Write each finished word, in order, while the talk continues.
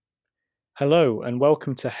Hello and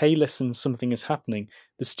welcome to Hey Listen Something is Happening,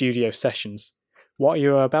 the studio sessions. What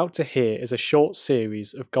you are about to hear is a short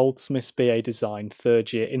series of Goldsmiths BA Design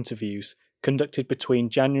third year interviews conducted between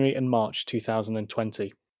January and March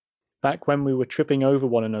 2020. Back when we were tripping over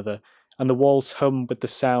one another and the walls hummed with the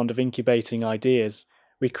sound of incubating ideas,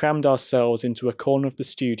 we crammed ourselves into a corner of the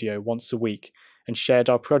studio once a week and shared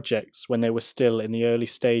our projects when they were still in the early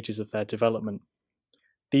stages of their development.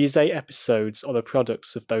 These 8 episodes are the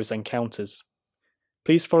products of those encounters.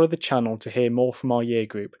 Please follow the channel to hear more from our year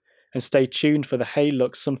group, and stay tuned for the Hey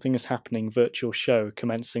Look Something is Happening virtual show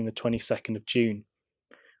commencing the 22nd of June.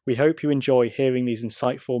 We hope you enjoy hearing these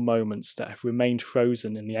insightful moments that have remained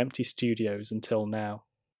frozen in the empty studios until now.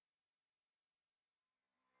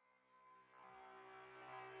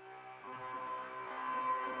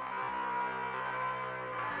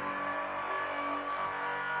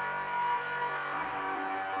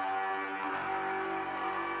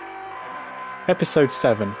 Episode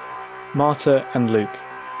 7, Marta and Luke.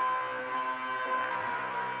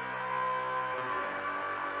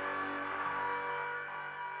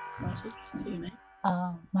 Marta, say your name.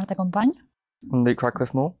 Marta Compañ. Luke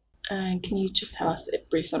Radcliffe-Moore. And can you just tell us a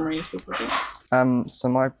brief summary of your project? So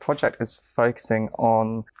my project is focusing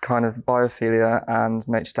on kind of biophilia and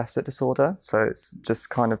nature deficit disorder. So it's just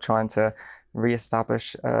kind of trying to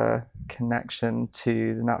re-establish a connection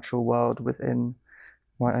to the natural world within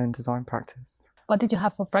my own design practice. What did you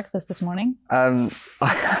have for breakfast this morning? I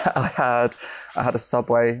had a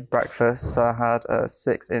Subway breakfast, so I had a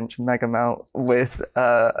 6-inch Mega Melt with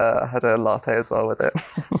I had a latte as well with it.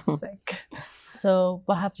 Sick. So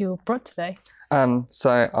what have you brought today?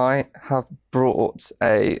 So I have brought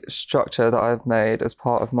a structure that I've made as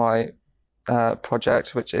part of my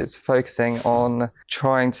project, which is focusing on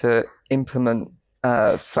trying to implement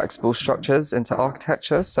flexible structures into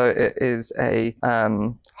architecture. So it is a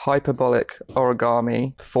hyperbolic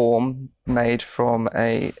origami form made from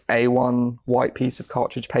a A1 white piece of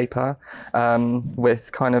cartridge paper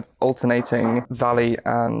with kind of alternating valley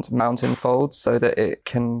and mountain folds so that it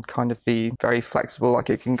can kind of be very flexible,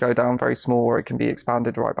 like it can go down very small or it can be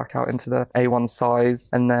expanded right back out into the A1 size.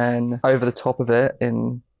 And then over the top of it,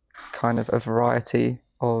 in kind of a variety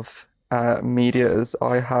of medias,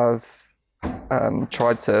 I have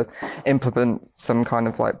tried to implement some kind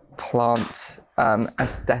of like plant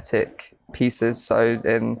aesthetic pieces. So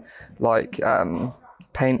in like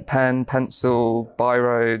paint pen, pencil,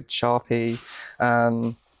 biro, Sharpie.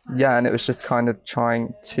 And it was just kind of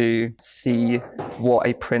trying to see what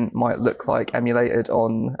a print might look like emulated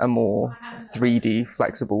on a more 3D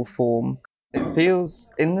flexible form. It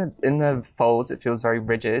feels, in the folds, it feels very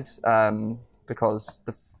rigid because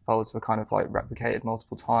the folds were kind of like replicated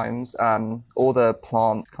multiple times. All the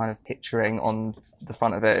plant kind of picturing on the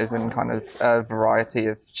front of it is in kind of a variety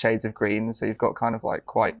of shades of green. So you've got kind of like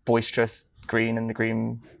quite boisterous green in the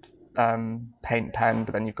green paint pen,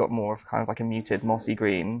 but then you've got more of kind of like a muted mossy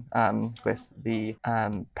green with the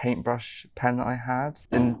paintbrush pen that I had.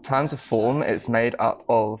 In terms of form, it's made up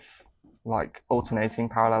of like alternating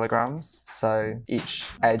parallelograms. So each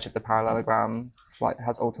edge of the parallelogram like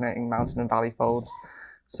has alternating mountain and valley folds.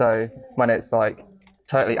 So when it's like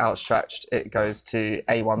totally outstretched, it goes to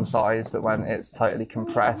A1 size, but when it's totally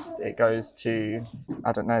compressed, it goes to,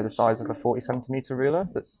 I don't know, the size of a 40 centimeter ruler.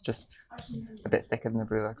 That's just a bit thicker than the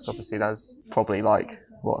ruler, because obviously there's probably like,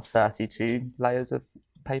 32 layers of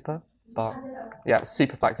paper. But yeah, it's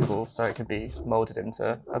super flexible, so it can be molded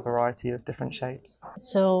into a variety of different shapes.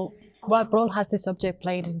 So what role has this object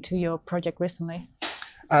played into your project recently?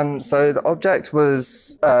 So the object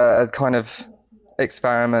was a kind of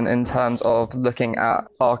experiment in terms of looking at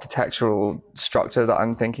architectural structure that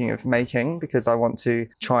I'm thinking of making, because I want to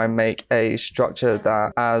try and make a structure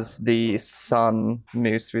that as the sun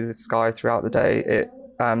moves through the sky throughout the day, it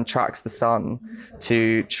tracks the sun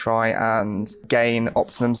to try and gain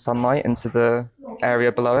optimum sunlight into the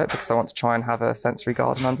area below it, because I want to try and have a sensory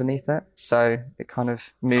garden underneath it. So it kind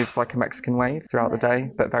of moves like a Mexican wave throughout the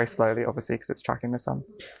day, but very slowly, obviously, because it's tracking the sun.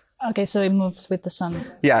 Okay, so it moves with the sun.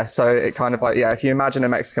 Yeah, so it kind of like, if you imagine a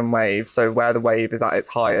Mexican wave, so where the wave is at its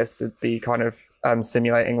highest, it'd be kind of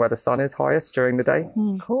simulating where the sun is highest during the day.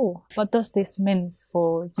 Cool. What does this mean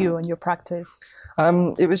for you and your practice?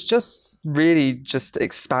 It was just really just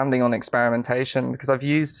expanding on experimentation, because I've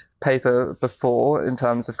used paper before in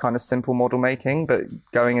terms of kind of simple model making, but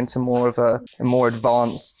going into more of a more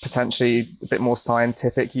advanced, potentially a bit more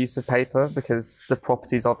scientific use of paper, because the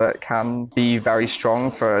properties of it can be very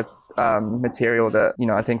strong for material that, you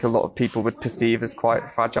know, I think a lot of people would perceive as quite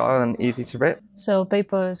fragile and easy to rip. So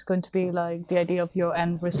paper is going to be like the idea of your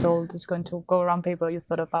end result is going to go around paper. You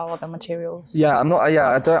thought about other materials. Yeah,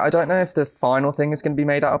 I don't know if the final thing is going to be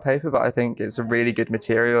made out of paper, but I think it's a really good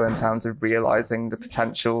material in terms of realizing the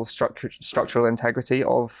potential structural integrity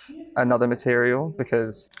of another material,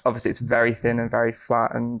 because obviously it's very thin and very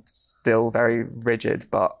flat and still very rigid,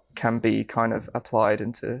 but can be kind of applied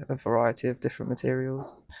into a variety of different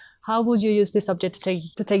materials. How would you use this object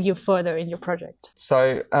to take you further in your project?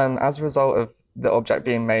 So as a result of the object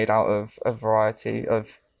being made out of a variety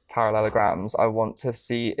of parallelograms, I want to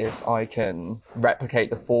see if I can replicate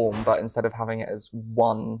the form, but instead of having it as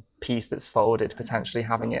one piece that's folded, potentially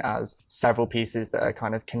having it as several pieces that are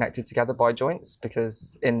kind of connected together by joints,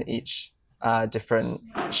 because in each different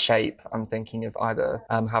shape, I'm thinking of either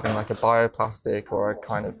having like a bioplastic or a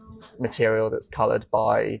kind of material that's coloured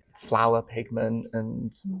by flower pigment,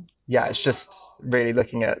 and yeah, it's just really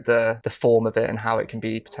looking at the form of it and how it can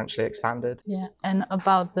be potentially expanded. Yeah, and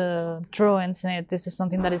about the drawings in it, this is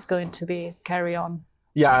something that is going to be carry on.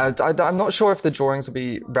 Yeah, I'm not sure if the drawings will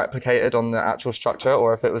be replicated on the actual structure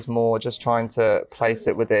or if it was more just trying to place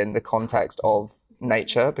it within the context of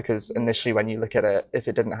nature, because initially when you look at it, if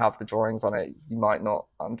it didn't have the drawings on it, you might not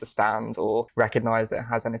understand or recognize that it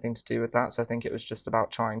has anything to do with that. So I think it was just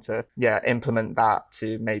about trying to, yeah, implement that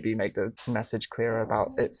to maybe make the message clearer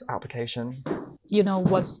about its application. You know,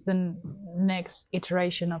 what's the next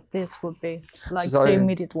iteration of this would be, like So- the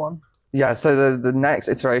immediate one? Yeah, so the next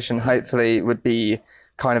iteration hopefully would be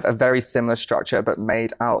kind of a very similar structure but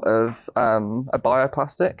made out of a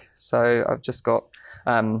bioplastic. So I've just got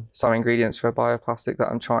some ingredients for a bioplastic that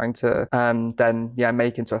I'm trying to then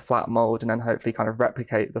make into a flat mold and then hopefully kind of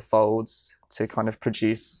replicate the folds to kind of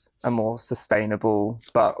produce a more sustainable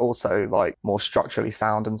but also like more structurally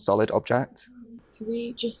sound and solid object. Can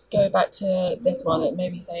we just go back to this one and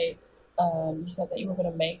maybe say, you said that you were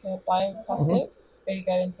going to make a bioplastic? Maybe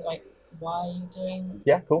go into like why you're doing...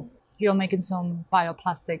 Yeah, cool. You're making some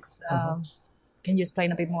bioplastics. Can you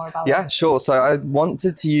explain a bit more about Yeah, that? sure. So I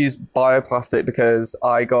wanted to use bioplastic because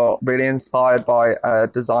I got really inspired by a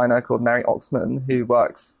designer called Mary Oxman, who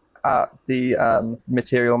works at the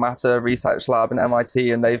Material Matter Research Lab in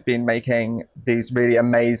MIT, and they've been making these really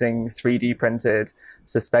amazing 3D printed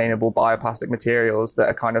sustainable bioplastic materials that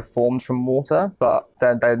are kind of formed from water, but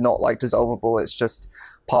they're not like dissolvable. It's just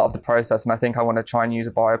part of the process. And I think I want to try and use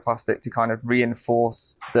a bioplastic to kind of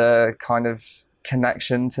reinforce the kind of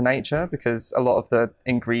connection to nature, because a lot of the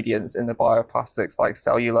ingredients in the bioplastics like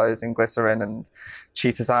cellulose and glycerin and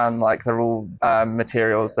chitosan, like they're all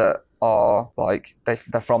materials that are like they're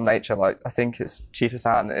from nature. Like I think it's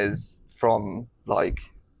chitosan is from like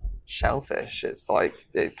shellfish. It's like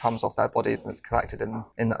it comes off their bodies and it's collected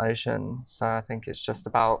in the ocean. So I think it's just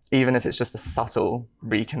about, even if it's just a subtle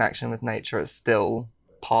reconnection with nature, it's still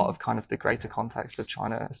part of kind of the greater context of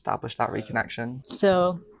trying to establish that reconnection.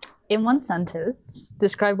 So, in one sentence,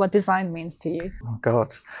 describe what design means to you. Oh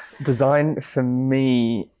God. Design for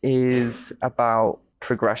me is about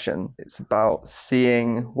progression. It's about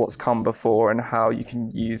seeing what's come before and how you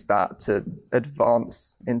can use that to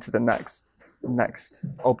advance into the next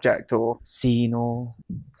object or scene or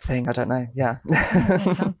thing. I don't know. Yeah.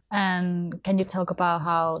 And can you talk about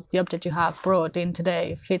how the object you have brought in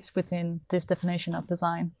today fits within this definition of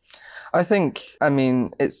design? I think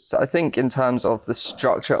in terms of the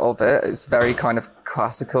structure of it, it's very kind of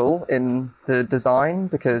classical in the design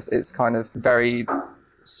because it's kind of very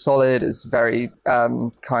solid, it's very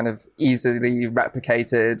kind of easily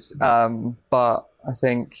replicated, but I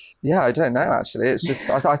think, I don't know actually. It's just,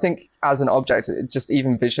 I think as an object, it just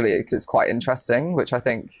even visually, it's quite interesting, which I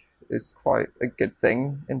think is quite a good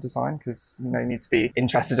thing in design because, you need to be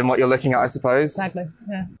interested in what you're looking at, I suppose. Exactly,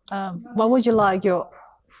 yeah. What would you like your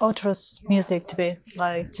outro music to be?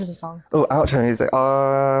 Like, just a song. Oh, outro music.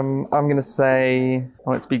 I'm going to say, I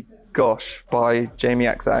want it to be Gosh by Jamie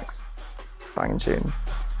XX. It's a banging tune.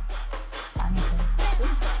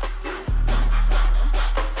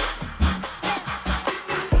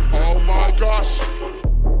 Gosh.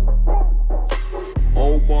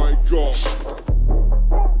 Oh my gosh.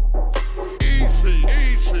 Easy.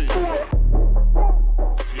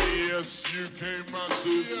 Yes, you came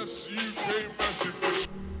massive.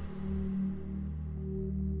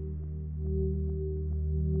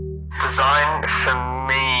 Design for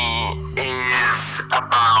me is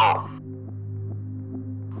about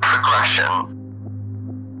progression.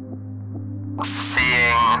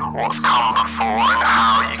 Seeing what's come before and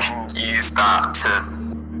how you can use that to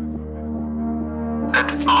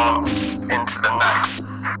advance into the next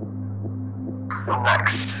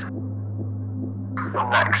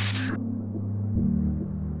next.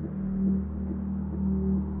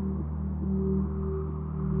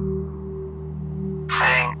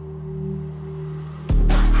 Thing.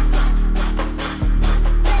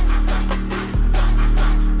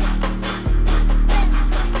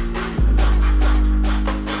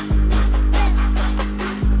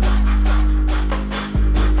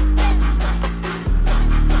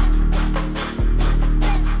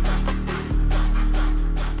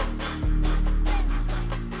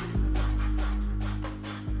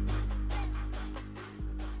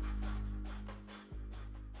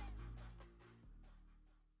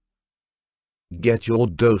 Get your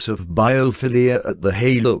dose of biophilia at the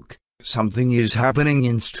Hey Look, Something Is Happening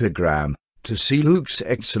Instagram to see Luke's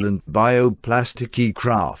excellent bioplasticky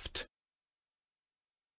craft.